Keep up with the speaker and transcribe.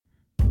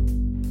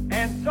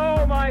And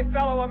so, my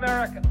fellow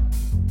Americans,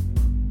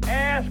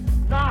 ask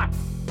not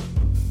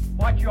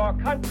what your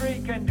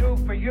country can do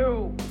for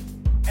you.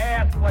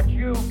 Ask what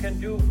you can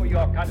do for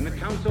your country. In the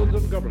councils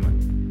of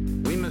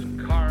government, we must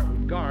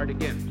guard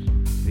against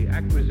the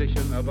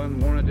acquisition of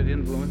unwarranted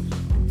influence,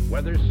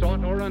 whether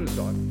sought or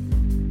unsought,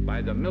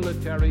 by the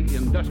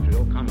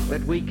military-industrial complex.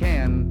 That we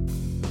can,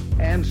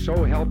 and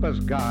so help us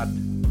God,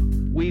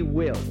 we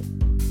will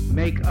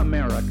make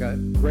America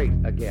great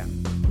again.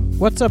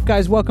 What's up,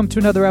 guys? Welcome to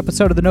another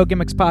episode of the No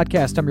Gimmicks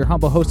Podcast. I'm your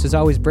humble host, as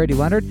always, Brady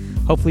Leonard.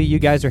 Hopefully you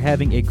guys are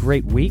having a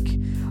great week.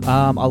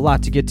 A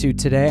lot to get to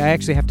today. I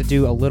actually have to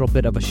do a little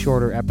bit of a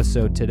shorter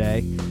episode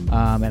today,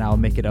 and I'll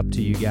make it up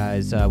to you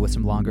guys with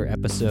some longer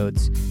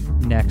episodes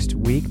next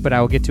week, but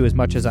I will get to as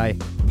much as I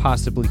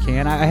possibly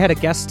can. I had a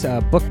guest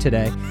book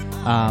today.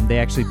 They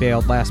actually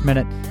bailed last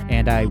minute,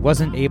 and I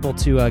wasn't able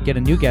to get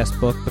a new guest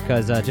book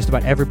because just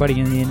about everybody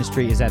in the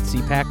industry is at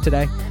CPAC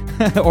today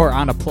or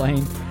on a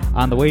plane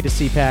on the way to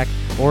CPAC,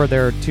 or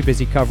they're too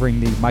busy covering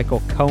the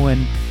Michael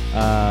Cohen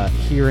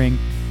hearing,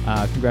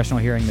 congressional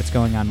hearing that's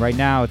going on right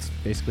now. It's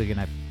basically going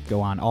to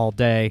go on all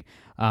day.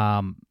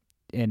 And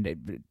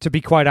to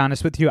be quite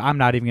honest with you, I'm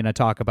not even going to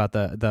talk about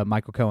the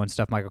Michael Cohen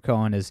stuff. Michael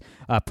Cohen is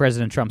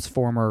President Trump's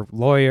former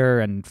lawyer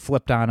and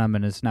flipped on him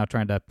and is now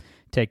trying to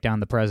take down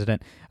the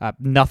president.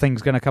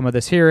 Nothing's going to come of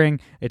this hearing.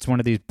 It's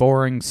one of these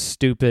boring,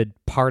 stupid,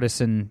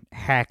 partisan,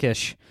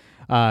 hackish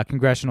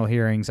congressional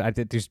hearings.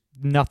 There's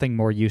nothing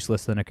more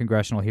useless than a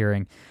congressional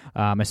hearing,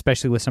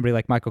 especially with somebody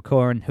like Michael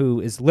Cohen,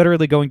 who is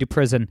literally going to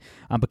prison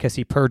because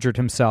he perjured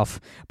himself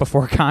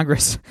before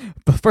Congress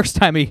the first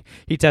time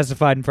he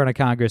testified in front of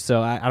Congress.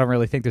 So I don't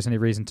really think there's any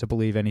reason to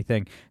believe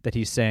anything that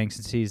he's saying,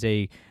 since he's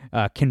a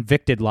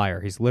convicted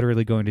liar. He's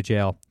literally going to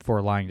jail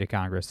for lying to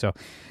Congress. So,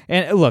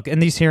 and look,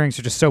 and these hearings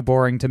are just so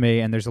boring to me,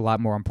 and there's a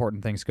lot more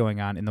important things going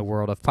on in the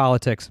world of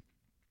politics.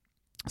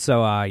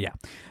 So, yeah,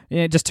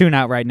 just tune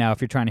out right now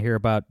if you're trying to hear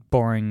about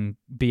boring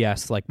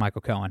BS like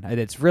Michael Cohen.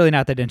 It's really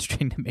not that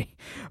interesting to me.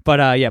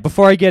 But, yeah,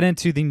 before I get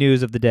into the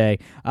news of the day,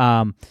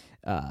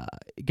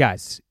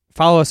 guys,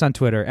 follow us on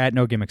Twitter at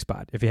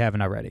NoGimmicksPod if you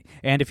haven't already.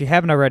 And if you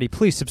haven't already,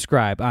 please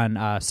subscribe on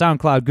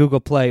SoundCloud, Google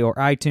Play, or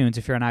iTunes.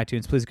 If you're on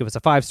iTunes, please give us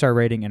a 5-star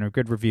rating and a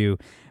good review.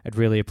 I'd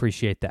really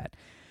appreciate that.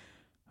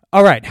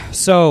 All right,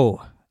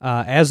 so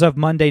as of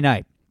Monday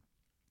night,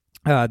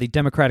 the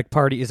Democratic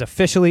Party is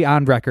officially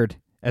on record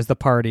as the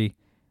party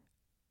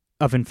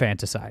of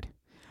infanticide.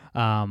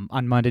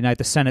 On Monday night,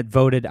 the Senate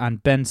voted on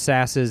Ben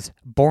Sasse's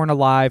Born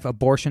Alive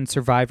Abortion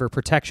Survivor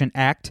Protection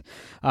Act.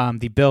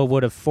 The bill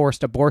would have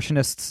forced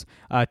abortionists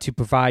to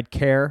provide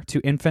care to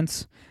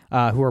infants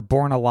who are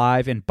born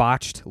alive in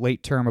botched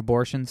late-term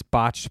abortions,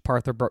 botched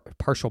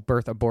partial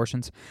birth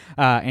abortions,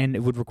 and it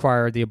would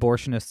require the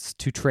abortionists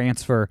to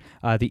transfer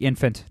the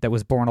infant that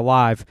was born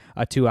alive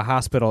to a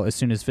hospital as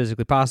soon as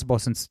physically possible,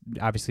 since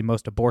obviously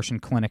most abortion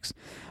clinics,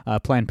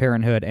 Planned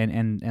Parenthood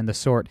and the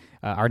sort,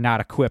 are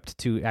not equipped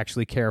to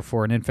actually care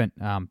for an infant.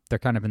 They're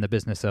kind of in the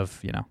business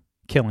of,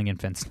 killing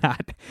infants,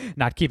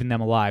 not keeping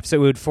them alive. So it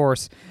would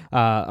force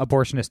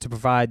abortionists to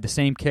provide the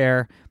same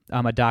care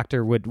a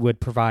doctor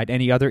would provide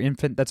any other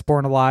infant that's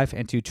born alive,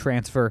 and to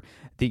transfer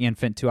the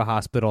infant to a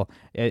hospital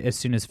as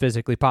soon as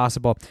physically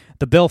possible.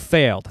 The bill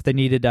failed. They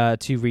needed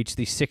to reach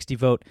the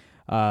 60-vote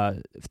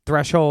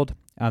threshold.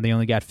 They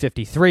only got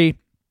 53.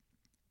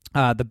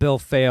 The bill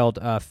failed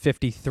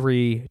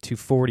 53 to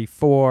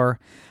 44.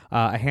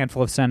 A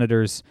handful of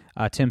senators,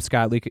 Tim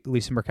Scott,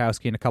 Lisa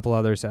Murkowski, and a couple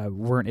others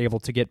weren't able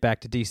to get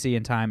back to D.C.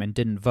 in time and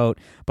didn't vote,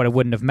 but it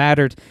wouldn't have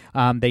mattered.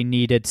 They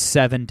needed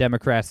 7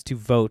 Democrats to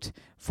vote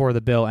for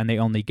the bill, and they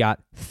only got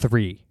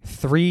 3.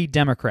 3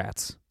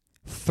 Democrats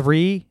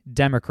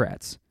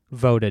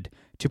voted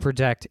to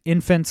protect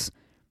infants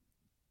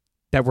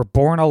that were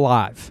born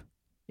alive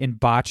in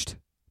botched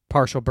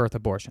partial birth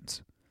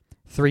abortions.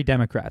 3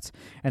 Democrats,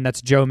 and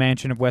that's Joe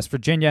Manchin of West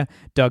Virginia,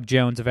 Doug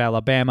Jones of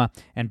Alabama,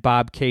 and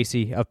Bob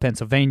Casey of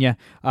Pennsylvania.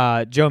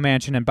 Joe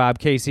Manchin and Bob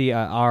Casey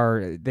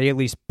they at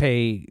least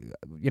pay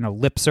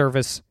lip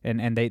service,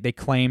 and they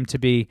claim to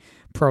be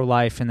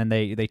pro-life, and then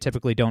they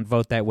typically don't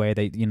vote that way.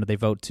 They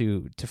vote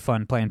to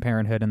fund Planned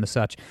Parenthood and the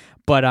such,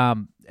 but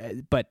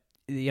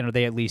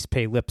they at least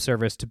pay lip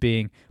service to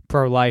being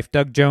pro-life.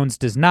 Doug Jones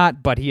does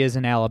not, but he is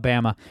in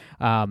Alabama,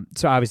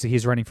 so obviously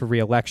he's running for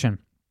re-election.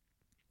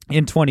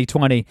 In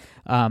 2020,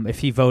 if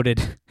he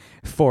voted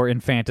for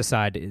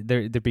infanticide,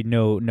 there'd be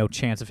no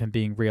chance of him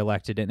being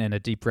reelected in a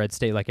deep red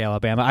state like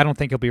Alabama. I don't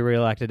think he'll be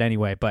reelected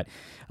anyway, but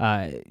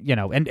I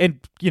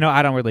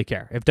don't really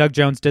care. If Doug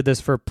Jones did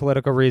this for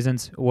political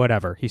reasons,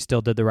 whatever. He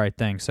still did the right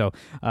thing. So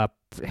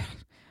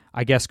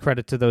I guess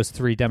credit to those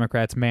 3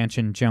 Democrats,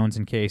 Manchin, Jones,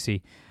 and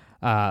Casey.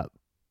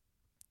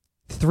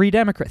 3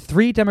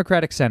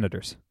 Democratic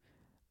senators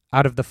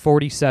out of the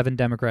 47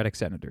 Democratic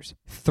senators,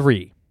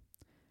 3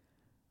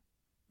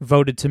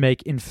 voted to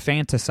make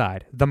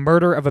infanticide, the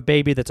murder of a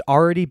baby that's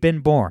already been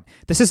born.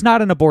 This is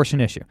not an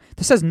abortion issue.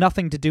 This has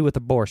nothing to do with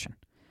abortion.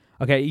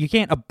 Okay, you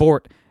can't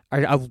abort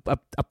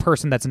a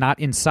person that's not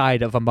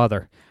inside of a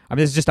mother. I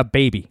mean, it's just a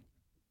baby,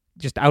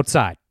 just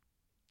outside.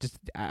 just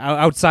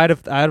outside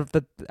of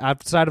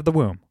the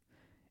womb,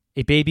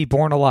 a baby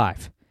born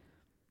alive.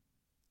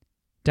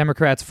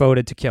 Democrats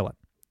voted to kill it.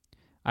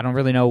 I don't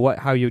really know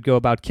how you would go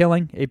about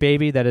killing a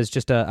baby that is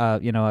just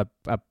a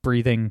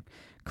breathing,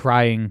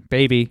 crying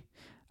baby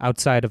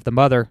outside of the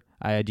mother.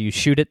 Do you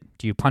shoot it?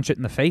 Do you punch it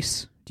in the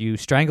face? Do you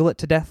strangle it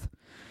to death?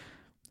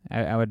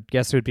 I would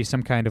guess it would be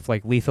some kind of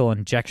like lethal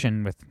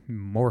injection with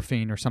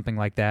morphine or something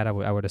like that. I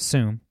would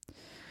assume.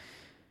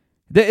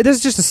 This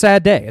is just a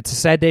sad day. It's a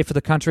sad day for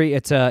the country.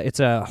 It's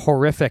a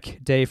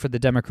horrific day for the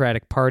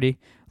Democratic Party.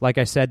 Like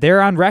I said,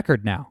 they're on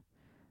record now.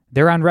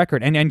 They're on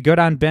record. And good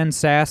on Ben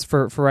Sasse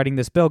for writing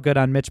this bill. Good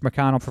on Mitch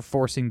McConnell for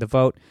forcing the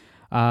vote.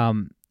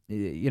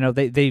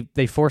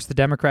 They forced the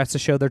Democrats to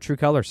show their true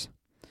colors.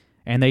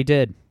 And they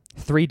did.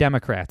 3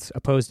 Democrats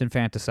opposed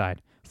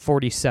infanticide.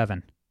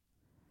 47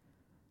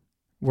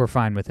 were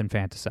fine with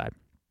infanticide.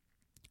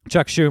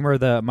 Chuck Schumer,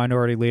 the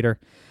minority leader,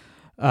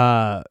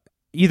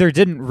 either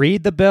didn't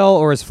read the bill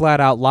or is flat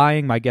out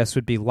lying. My guess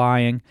would be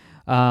lying.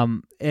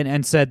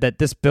 And said that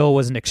this bill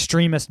was an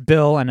extremist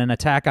bill and an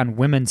attack on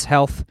women's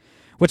health,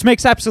 which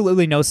makes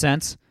absolutely no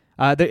sense.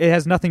 It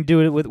has nothing to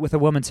do with a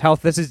woman's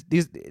health.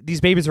 These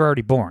babies are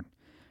already born.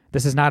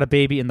 This is not a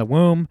baby in the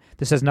womb.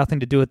 This has nothing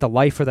to do with the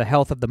life or the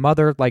health of the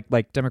mother,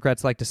 like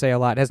Democrats like to say a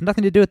lot. It has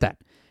nothing to do with that.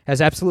 It has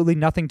absolutely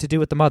nothing to do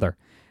with the mother.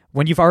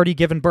 When you've already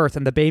given birth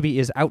and the baby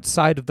is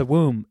outside of the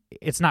womb,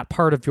 it's not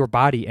part of your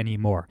body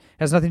anymore.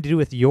 It has nothing to do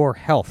with your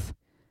health.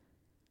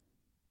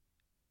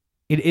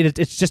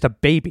 It's just a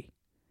baby.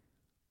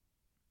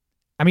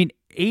 I mean,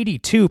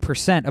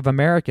 82% of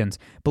Americans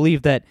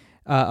believe that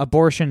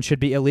abortion should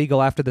be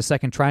illegal after the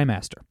second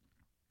trimester.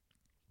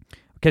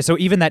 Okay, so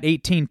even that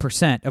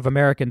 18% of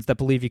Americans that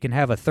believe you can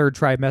have a third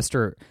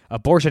trimester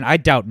abortion, I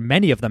doubt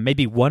many of them,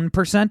 maybe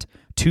 1%,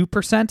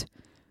 2%,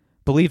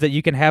 believe that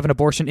you can have an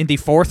abortion in the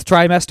fourth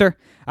trimester.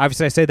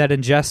 Obviously, I say that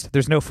in jest.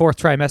 There's no fourth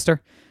trimester.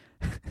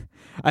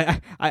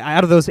 I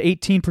out of those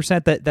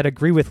 18% that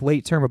agree with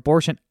late-term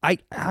abortion, I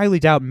highly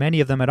doubt many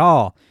of them at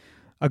all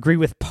agree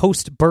with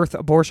post-birth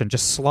abortion,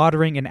 just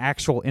slaughtering an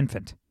actual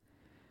infant.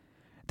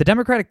 The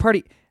Democratic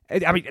Party,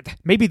 I mean,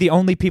 maybe the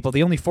only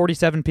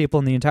 47 people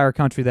in the entire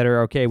country that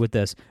are okay with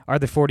this are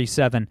the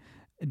 47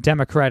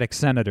 Democratic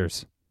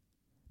senators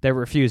that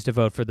refuse to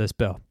vote for this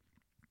bill.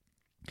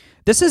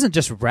 This isn't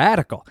just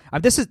radical.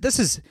 This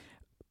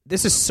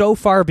is so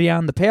far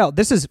beyond the pale.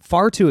 This is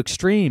far too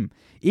extreme,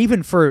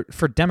 even for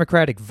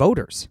Democratic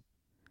voters.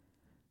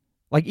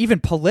 Like, even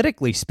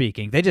politically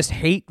speaking, they just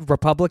hate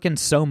Republicans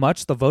so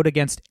much they'll vote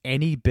against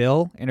any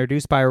bill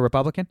introduced by a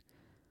Republican.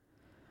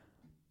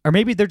 Or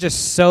maybe they're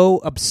just so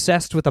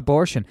obsessed with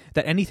abortion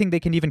that anything they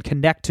can even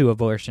connect to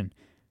abortion,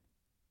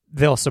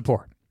 they'll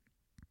support.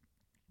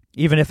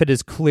 Even if it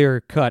is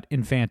clear-cut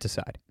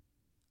infanticide.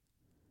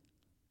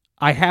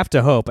 I have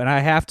to hope, and I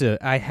have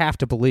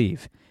to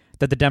believe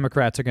that the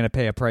Democrats are going to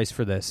pay a price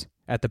for this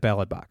at the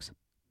ballot box.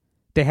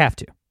 They have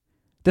to.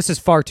 This is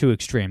far too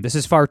extreme. This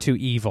is far too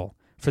evil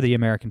for the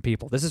American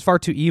people. This is far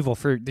too evil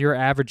for your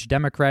average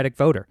Democratic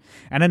voter.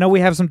 And I know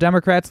we have some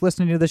Democrats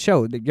listening to the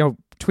show.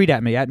 Tweet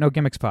at me,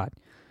 @NoGimmicksPod.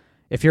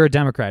 If you're a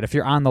Democrat, if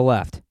you're on the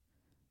left,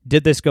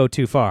 did this go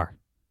too far?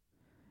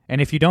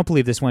 And if you don't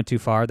believe this went too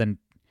far, then,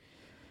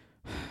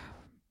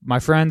 my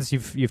friends,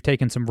 you've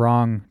taken some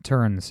wrong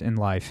turns in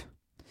life.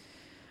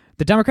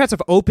 The Democrats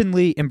have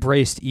openly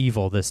embraced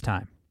evil this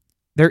time.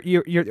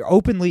 You're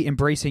openly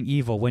embracing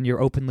evil when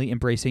you're openly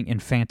embracing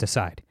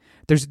infanticide.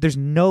 There's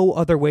no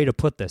other way to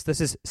put this.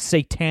 This is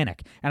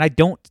satanic, and I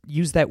don't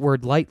use that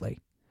word lightly.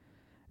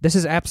 This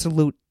is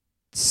absolute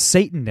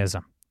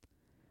Satanism.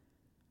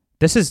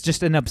 This is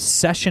just an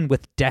obsession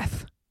with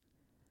death.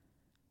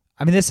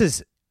 I mean, this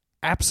is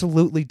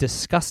absolutely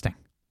disgusting.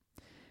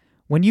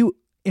 When you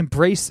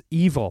embrace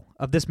evil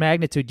of this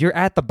magnitude, you're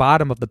at the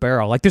bottom of the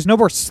barrel. Like, there's no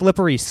more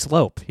slippery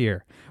slope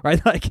here,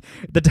 right? Like,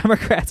 the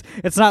Democrats,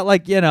 it's not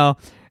like,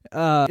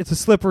 it's a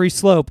slippery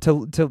slope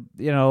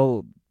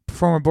to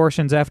perform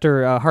abortions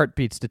after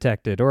heartbeats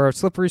detected, or a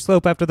slippery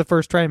slope after the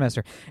first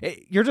trimester.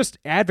 You're just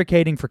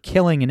advocating for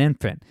killing an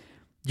infant.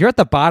 You're at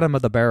the bottom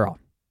of the barrel.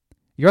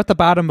 You're at the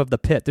bottom of the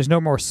pit. There's no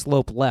more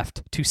slope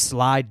left to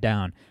slide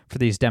down for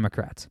these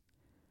Democrats.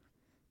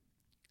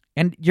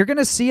 And you're going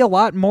to see a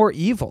lot more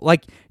evil.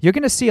 Like, you're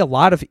going to see a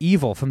lot of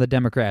evil from the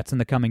Democrats in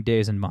the coming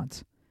days and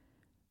months.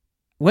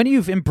 When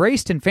you've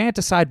embraced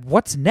infanticide,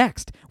 what's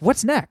next?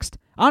 What's next?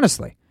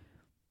 Honestly.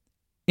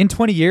 In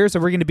 20 years, are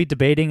we going to be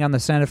debating on the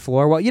Senate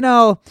floor?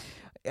 Well,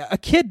 a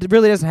kid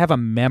really doesn't have a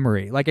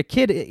memory. Like, a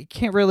kid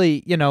can't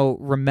really,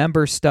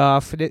 remember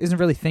stuff. It isn't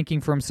really thinking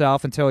for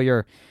himself until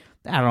you're,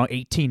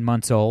 18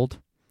 months old.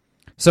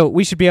 So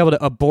we should be able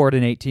to abort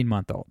an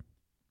 18-month-old.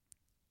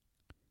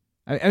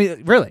 I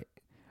mean, really.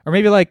 Or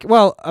maybe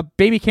a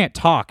baby can't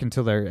talk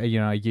until they're, a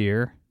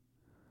year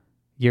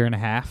and a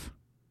half.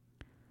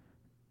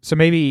 So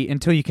maybe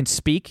until you can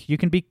speak, you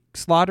can be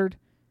slaughtered.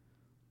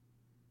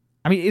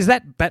 I mean, is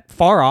that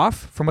far off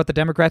from what the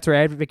Democrats are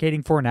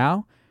advocating for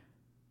now?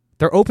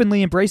 They're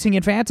openly embracing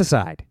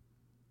infanticide.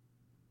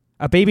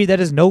 A baby that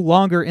is no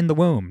longer in the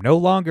womb, no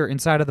longer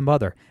inside of the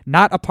mother,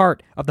 not a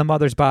part of the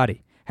mother's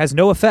body, has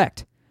no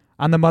effect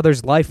on the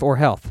mother's life or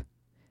health.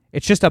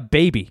 It's just a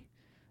baby,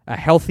 a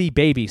healthy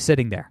baby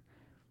sitting there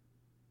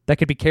that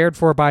could be cared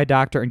for by a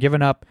doctor and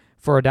given up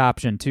for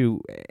adoption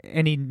to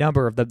any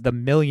number of the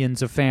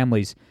millions of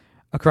families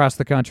across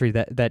the country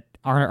that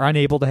are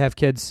unable to have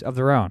kids of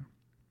their own.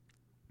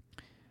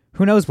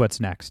 Who knows what's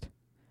next?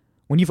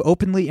 When you've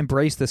openly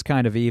embraced this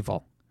kind of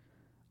evil,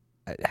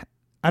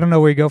 I don't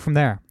know where you go from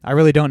there. I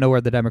really don't know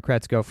where the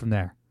Democrats go from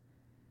there.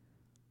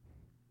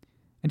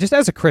 And just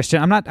as a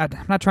Christian, I'm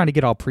not trying to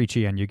get all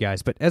preachy on you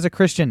guys, but as a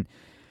Christian,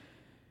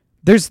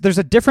 there's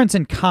a difference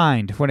in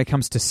kind when it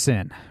comes to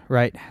sin,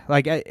 right?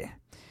 Like,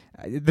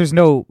 there's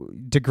no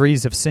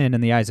degrees of sin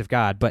in the eyes of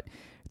God, but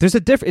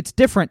it's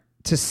different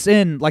to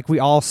sin like we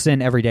all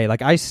sin every day.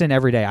 Like, I sin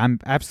every day. I'm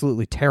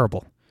absolutely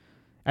terrible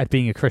at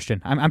being a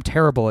Christian. I'm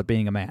terrible at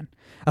being a man.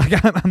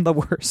 Like, I'm the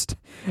worst.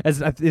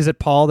 Is it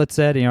Paul that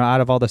said,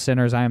 out of all the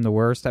sinners, I am the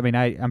worst? I mean,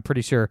 I'm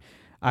pretty sure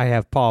I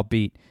have Paul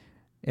beat.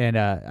 And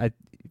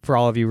for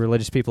all of you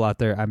religious people out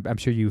there, I'm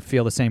sure you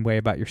feel the same way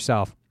about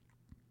yourself.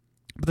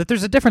 But that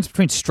there's a difference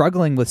between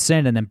struggling with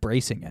sin and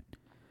embracing it.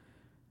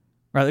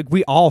 Right? Like,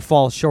 we all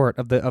fall short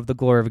of the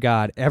glory of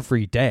God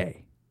every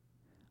day.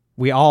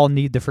 We all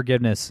need the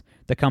forgiveness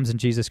that comes in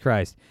Jesus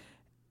Christ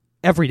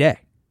every day.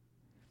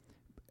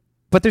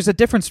 But there's a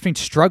difference between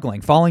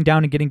struggling, falling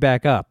down and getting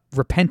back up,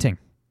 repenting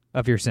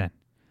of your sin,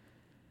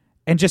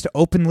 and just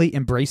openly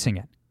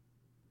embracing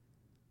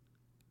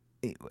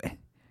it.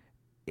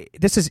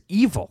 This is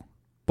evil.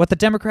 What the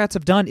Democrats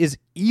have done is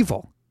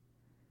evil.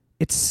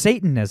 It's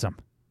Satanism.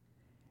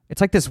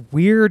 It's like this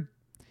weird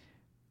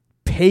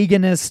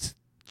paganist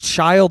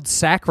child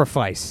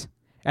sacrifice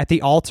at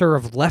the altar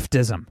of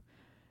leftism,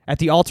 at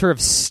the altar of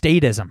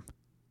statism.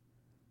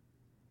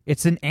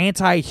 It's an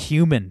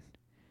anti-human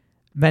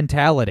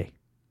mentality.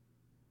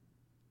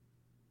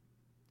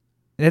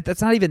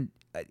 That's not even...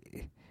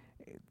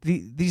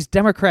 These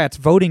Democrats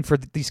voting for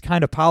these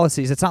kind of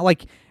policies, it's not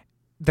like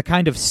the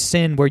kind of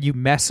sin where you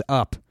mess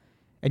up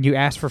and you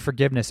ask for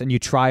forgiveness and you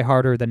try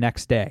harder the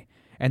next day.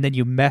 And then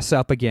you mess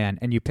up again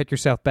and you pick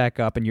yourself back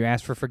up and you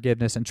ask for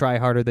forgiveness and try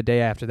harder the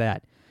day after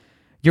that.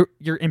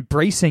 You're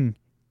embracing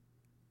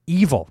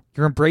evil.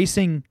 You're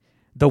embracing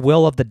the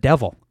will of the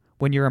devil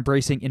when you're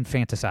embracing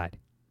infanticide.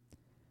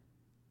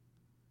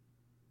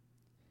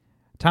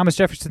 Thomas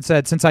Jefferson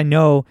said, "Since I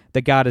know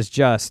that God is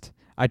just,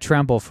 I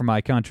tremble for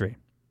my country."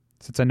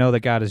 Since I know that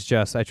God is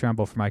just, I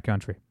tremble for my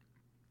country.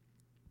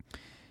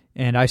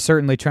 And I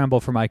certainly tremble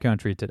for my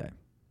country today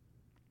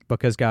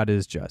because God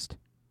is just.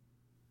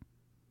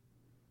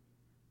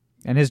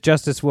 And his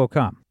justice will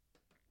come.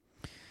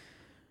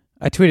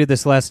 I tweeted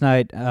this last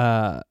night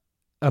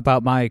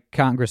about my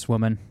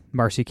congresswoman,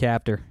 Marcy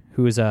Kaptur,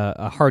 who is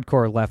a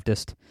hardcore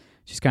leftist.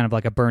 She's kind of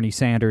like a Bernie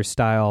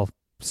Sanders-style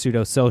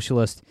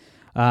pseudo-socialist.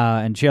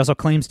 And she also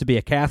claims to be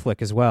a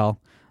Catholic as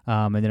well.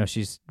 And,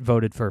 she's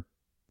voted for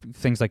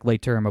things like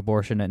late-term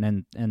abortion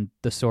and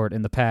the sort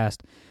in the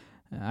past.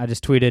 I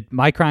just tweeted,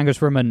 my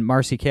Congresswoman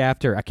Marcy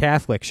Kaptur, a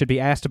Catholic, should be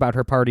asked about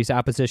her party's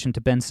opposition to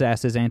Ben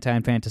Sass's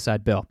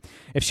anti-infanticide bill.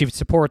 If she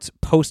supports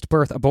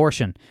post-birth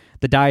abortion,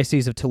 the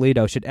Diocese of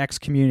Toledo should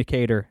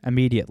excommunicate her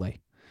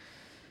immediately.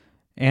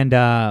 And,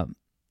 I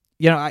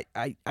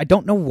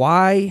don't know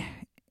why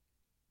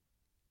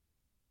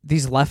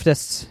these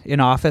leftists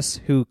in office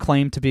who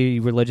claim to be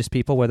religious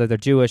people, whether they're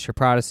Jewish or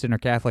Protestant or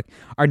Catholic,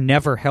 are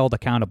never held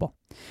accountable,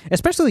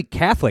 especially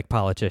Catholic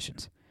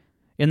politicians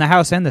in the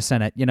House and the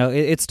Senate.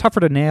 It's tougher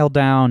to nail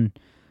down,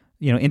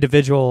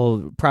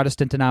 individual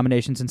Protestant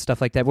denominations and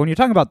stuff like that. But when you're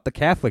talking about the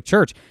Catholic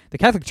Church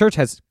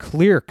has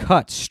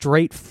clear-cut,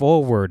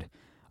 straightforward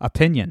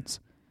opinions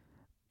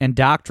and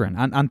doctrine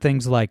on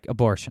things like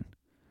abortion.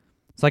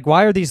 It's like,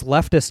 why are these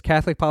leftist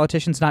Catholic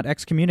politicians not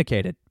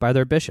excommunicated by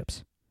their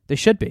bishops? They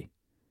should be.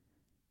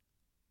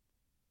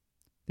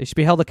 They should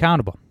be held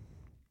accountable.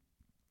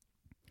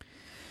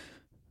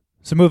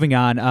 So moving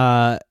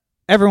on,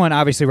 everyone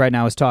obviously right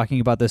now is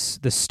talking about this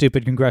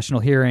stupid congressional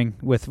hearing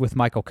with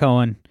Michael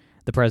Cohen,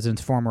 the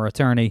president's former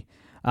attorney.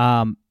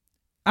 I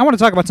want to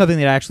talk about something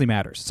that actually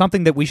matters,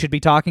 something that we should be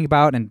talking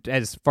about, and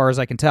as far as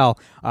I can tell,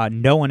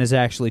 no one is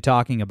actually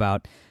talking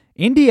about.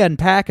 India and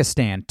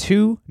Pakistan,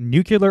 two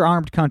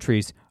nuclear-armed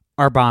countries,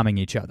 are bombing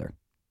each other.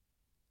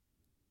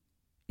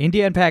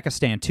 India and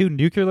Pakistan, two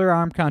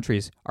nuclear-armed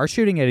countries, are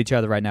shooting at each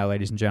other right now,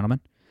 ladies and gentlemen.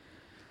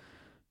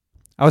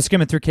 I was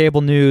skimming through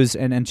cable news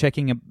and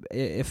checking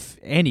if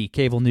any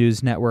cable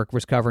news network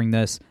was covering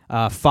this.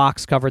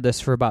 Fox covered this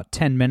for about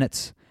 10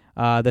 minutes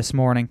this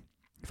morning.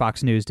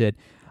 Fox News did.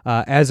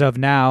 As of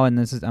now, and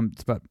this is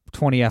it's about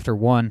 20 after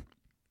 1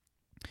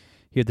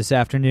 here this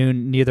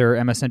afternoon, neither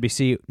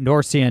MSNBC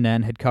nor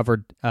CNN had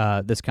covered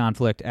this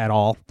conflict at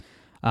all,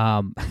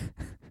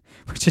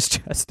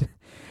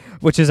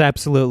 which is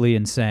absolutely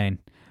insane.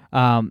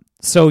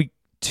 So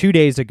 2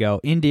 days ago,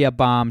 India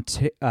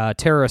bombed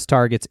terrorist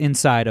targets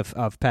inside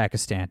of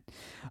Pakistan.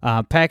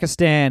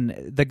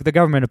 The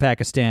government of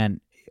Pakistan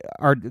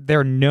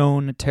they're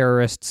known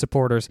terrorist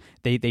supporters.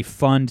 They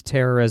fund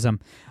terrorism.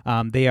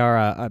 They are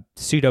a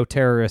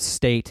pseudo-terrorist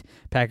state.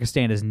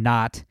 Pakistan is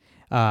not.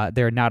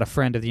 They're not a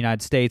friend of the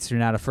United States. They're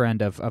not a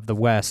friend of the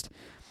West.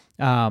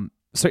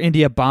 So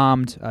India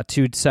bombed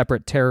 2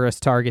 separate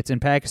terrorist targets in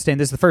Pakistan.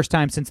 This is the first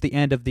time since the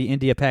end of the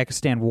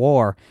India-Pakistan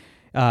War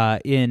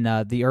in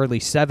the early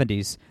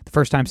 70s, the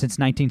first time since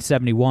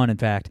 1971, in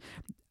fact,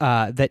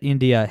 that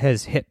India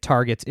has hit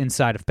targets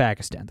inside of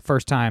Pakistan. The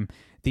first time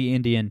the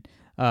Indian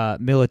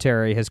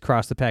military has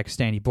crossed the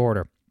Pakistani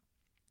border.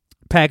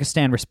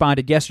 Pakistan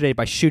responded yesterday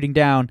by shooting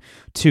down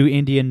 2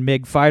 Indian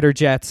MiG fighter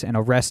jets and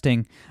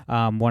arresting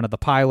one of the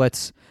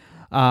pilots.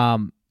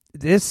 Look,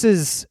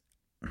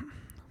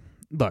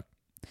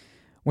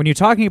 when you're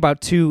talking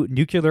about 2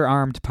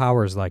 nuclear-armed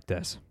powers like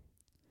this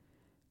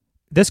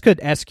could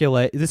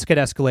escalate. This could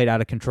escalate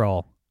out of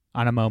control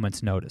on a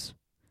moment's notice.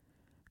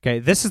 Okay,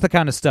 this is the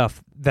kind of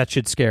stuff that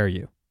should scare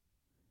you.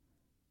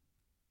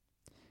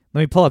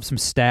 Let me pull up some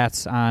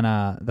stats on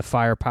the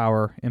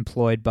firepower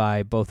employed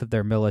by both of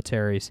their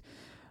militaries.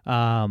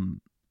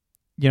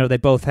 They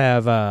both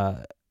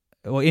have.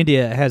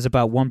 India has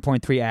about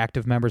 1.3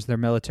 active members of their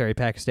military.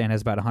 Pakistan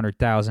has about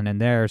 100,000 in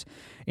theirs.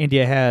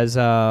 India has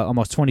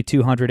almost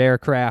 2,200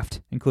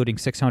 aircraft, including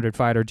 600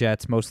 fighter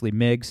jets, mostly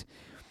MiGs.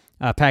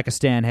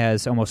 Pakistan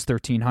has almost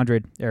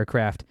 1,300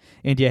 aircraft.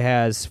 India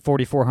has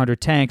 4,400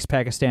 tanks.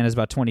 Pakistan has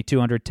about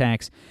 2,200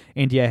 tanks.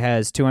 India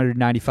has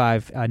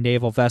 295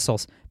 naval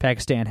vessels.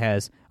 Pakistan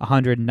has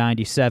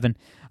 197.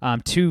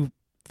 2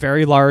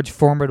 very large,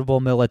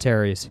 formidable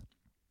militaries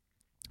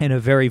in a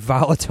very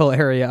volatile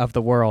area of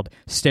the world,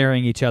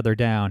 staring each other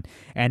down.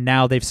 And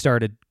now they've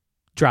started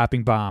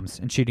dropping bombs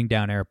and shooting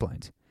down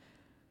airplanes.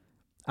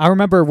 I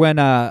remember when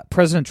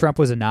President Trump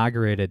was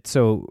inaugurated,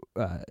 so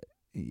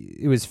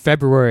it was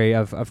February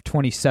of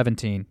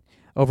 2017,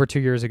 over 2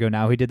 years ago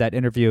now. He did that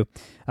interview.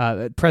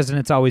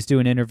 Presidents always do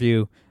an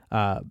interview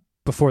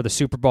before the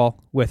Super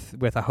Bowl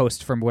with a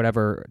host from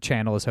whatever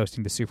channel is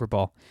hosting the Super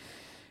Bowl.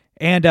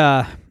 And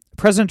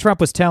President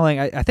Trump was telling,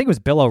 I think it was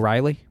Bill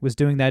O'Reilly was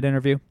doing that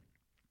interview.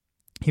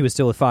 He was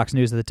still at Fox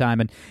News at the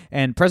time,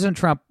 and President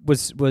Trump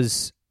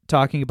was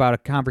talking about a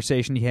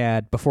conversation he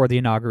had before the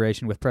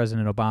inauguration with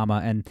President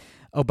Obama, and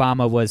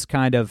Obama was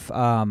kind of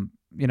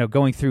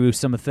going through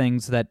some of the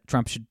things that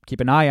Trump should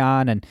keep an eye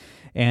on,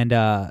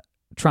 and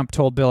Trump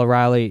told Bill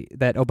O'Reilly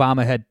that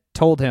Obama had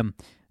told him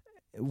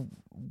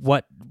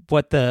what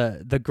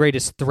the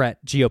greatest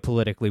threat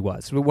geopolitically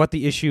was, what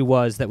the issue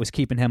was that was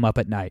keeping him up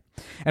at night.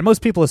 And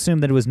most people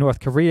assumed that it was North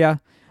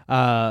Korea,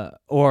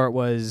 or it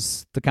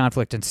was the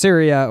conflict in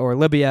Syria or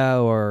Libya,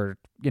 or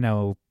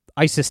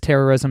ISIS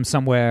terrorism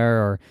somewhere,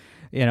 or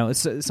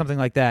something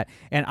like that.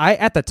 And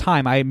at the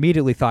time, I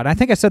immediately thought, I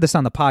think I said this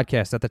on the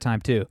podcast at the time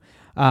too,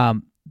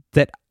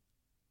 that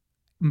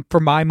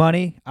for my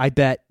money, I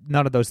bet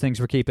none of those things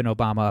were keeping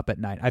Obama up at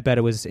night. I bet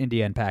it was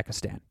India and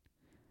Pakistan.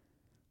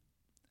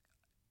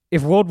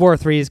 If World War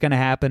III is going to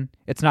happen,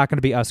 it's not going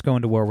to be us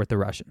going to war with the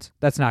Russians.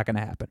 That's not going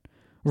to happen.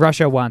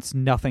 Russia wants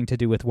nothing to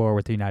do with war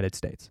with the United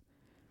States.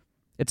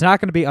 It's not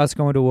going to be us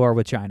going to war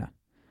with China.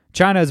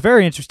 China is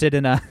very interested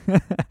in a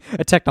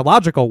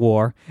technological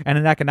war and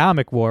an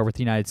economic war with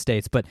the United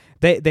States, but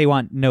they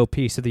want no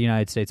piece of the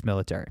United States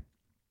military.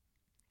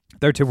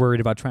 They're too worried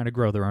about trying to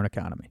grow their own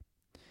economy.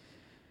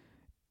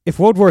 If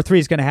World War III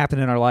is going to happen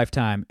in our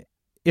lifetime,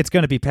 it's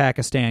going to be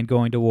Pakistan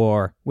going to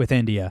war with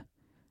India,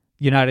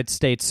 United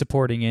States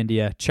supporting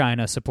India,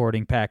 China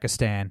supporting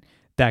Pakistan,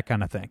 that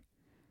kind of thing.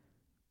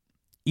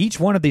 Each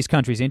one of these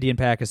countries, India and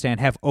Pakistan,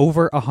 have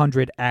over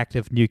 100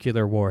 active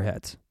nuclear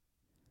warheads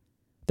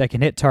that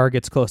can hit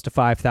targets close to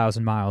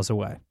 5,000 miles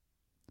away.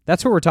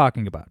 That's what we're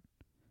talking about.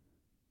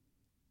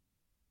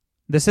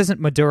 This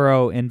isn't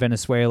Maduro in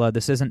Venezuela.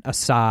 This isn't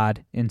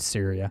Assad in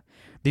Syria.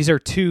 These are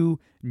 2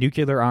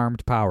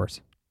 nuclear-armed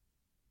powers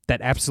that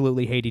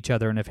absolutely hate each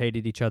other and have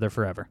hated each other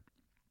forever.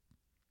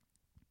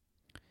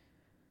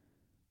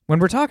 When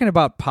we're talking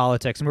about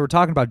politics and we're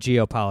talking about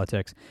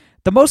geopolitics,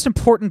 the most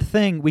important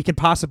thing we can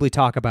possibly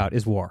talk about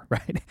is war,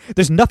 right?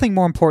 There's nothing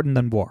more important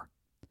than war.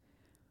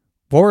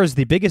 War is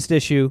the biggest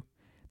issue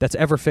that's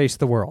ever faced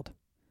the world.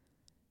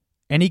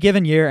 Any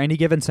given year, any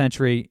given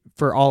century,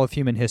 for all of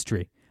human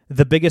history,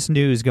 the biggest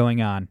news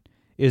going on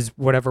is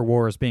whatever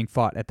war is being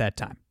fought at that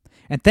time.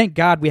 And thank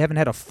God we haven't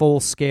had a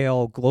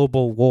full-scale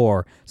global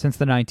war since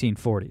the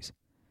 1940s.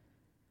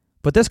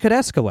 But this could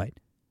escalate.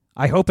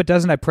 I hope it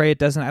doesn't. I pray it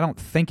doesn't. I don't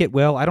think it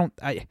will. I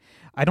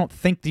don't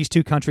think these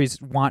 2 countries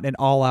want an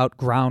all-out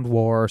ground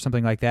war or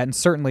something like that. And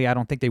certainly I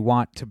don't think they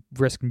want to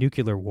risk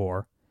nuclear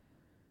war.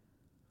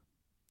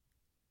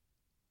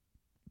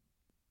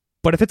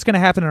 But if it's going to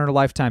happen in our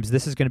lifetimes,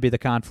 this is going to be the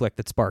conflict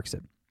that sparks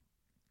it.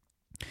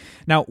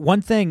 Now,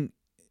 one thing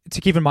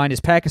to keep in mind is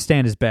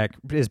Pakistan is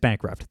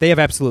bankrupt. They have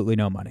absolutely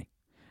no money.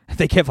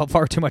 They give up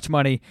far too much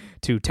money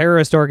to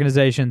terrorist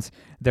organizations.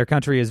 Their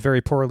country is very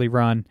poorly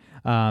run.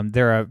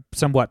 They're a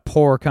somewhat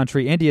poor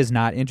country. India is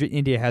not.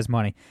 India has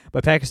money.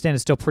 But Pakistan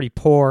is still pretty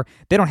poor.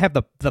 They don't have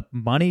the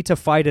money to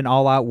fight an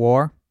all-out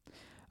war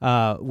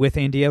with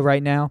India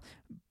right now.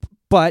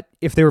 But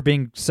if they were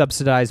being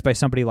subsidized by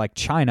somebody like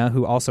China,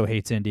 who also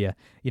hates India,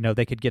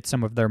 they could get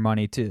some of their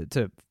money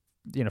to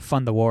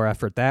fund the war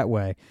effort that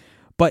way.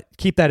 But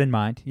keep that in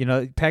mind.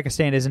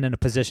 Pakistan isn't in a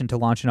position to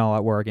launch an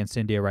all-out war against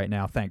India right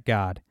now, thank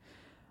God.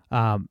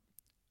 But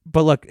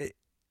look,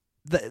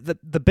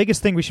 the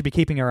biggest thing we should be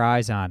keeping our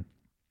eyes on,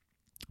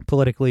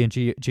 politically and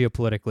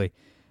geopolitically,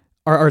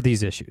 are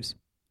these issues.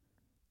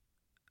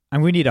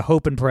 And we need to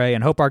hope and pray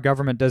and hope our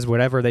government does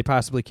whatever they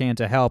possibly can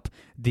to help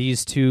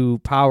these two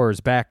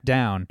powers back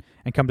down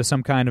and come to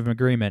some kind of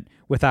agreement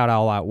without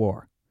all-out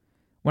war.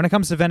 When it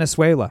comes to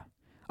Venezuela,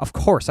 of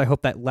course I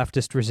hope that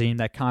leftist regime,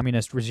 that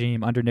communist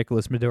regime under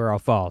Nicolas Maduro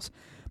falls.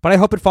 But I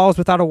hope it falls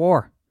without a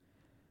war.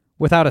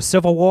 Without a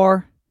civil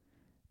war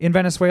in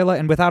Venezuela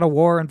and without a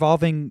war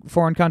involving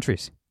foreign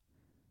countries.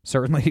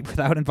 Certainly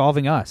without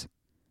involving us.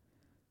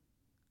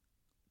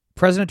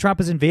 President Trump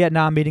is in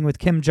Vietnam meeting with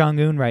Kim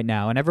Jong-un right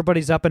now, and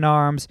everybody's up in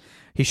arms.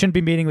 He shouldn't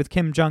be meeting with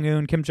Kim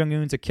Jong-un. Kim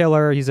Jong-un's a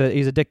killer. He's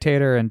a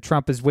dictator, and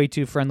Trump is way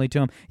too friendly to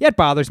him. Yeah, it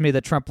bothers me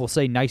that Trump will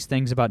say nice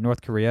things about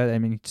North Korea. I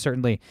mean,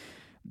 certainly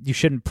you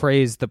shouldn't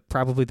praise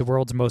probably the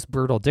world's most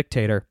brutal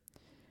dictator.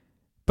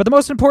 But the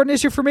most important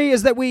issue for me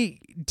is that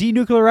we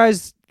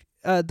denuclearize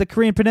the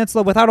Korean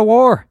Peninsula without a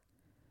war.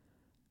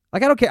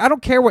 Like, I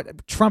don't care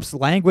what Trump's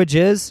language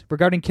is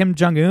regarding Kim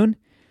Jong-un.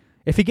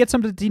 If he gets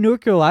him to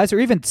denuclearize or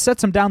even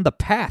sets him down the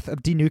path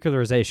of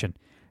denuclearization,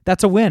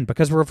 that's a win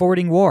because we're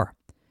avoiding war.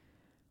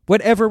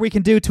 Whatever we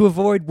can do to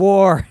avoid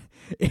war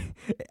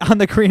on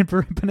the Korean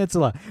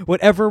Peninsula,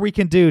 whatever we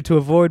can do to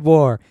avoid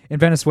war in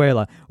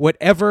Venezuela,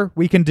 whatever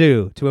we can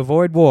do to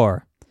avoid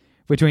war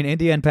between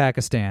India and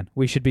Pakistan,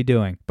 we should be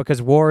doing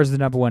because war is the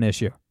number one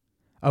issue.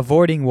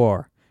 Avoiding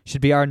war should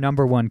be our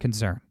number one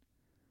concern.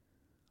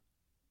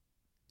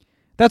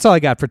 That's all I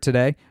got for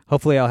today.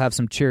 Hopefully I'll have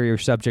some cheerier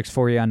subjects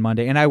for you on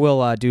Monday, and I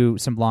will do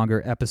some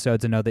longer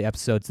episodes. I know the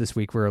episodes this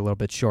week were a little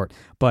bit short,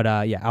 but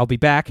I'll be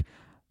back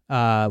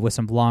with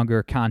some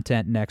longer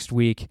content next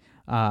week.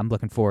 I'm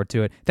looking forward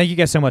to it. Thank you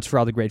guys so much for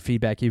all the great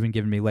feedback you've been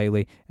giving me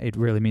lately. It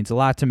really means a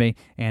lot to me,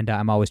 and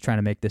I'm always trying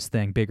to make this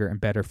thing bigger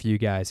and better for you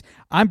guys.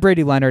 I'm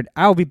Brady Leonard.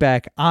 I'll be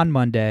back on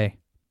Monday.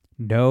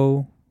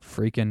 No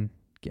freaking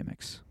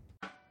gimmicks.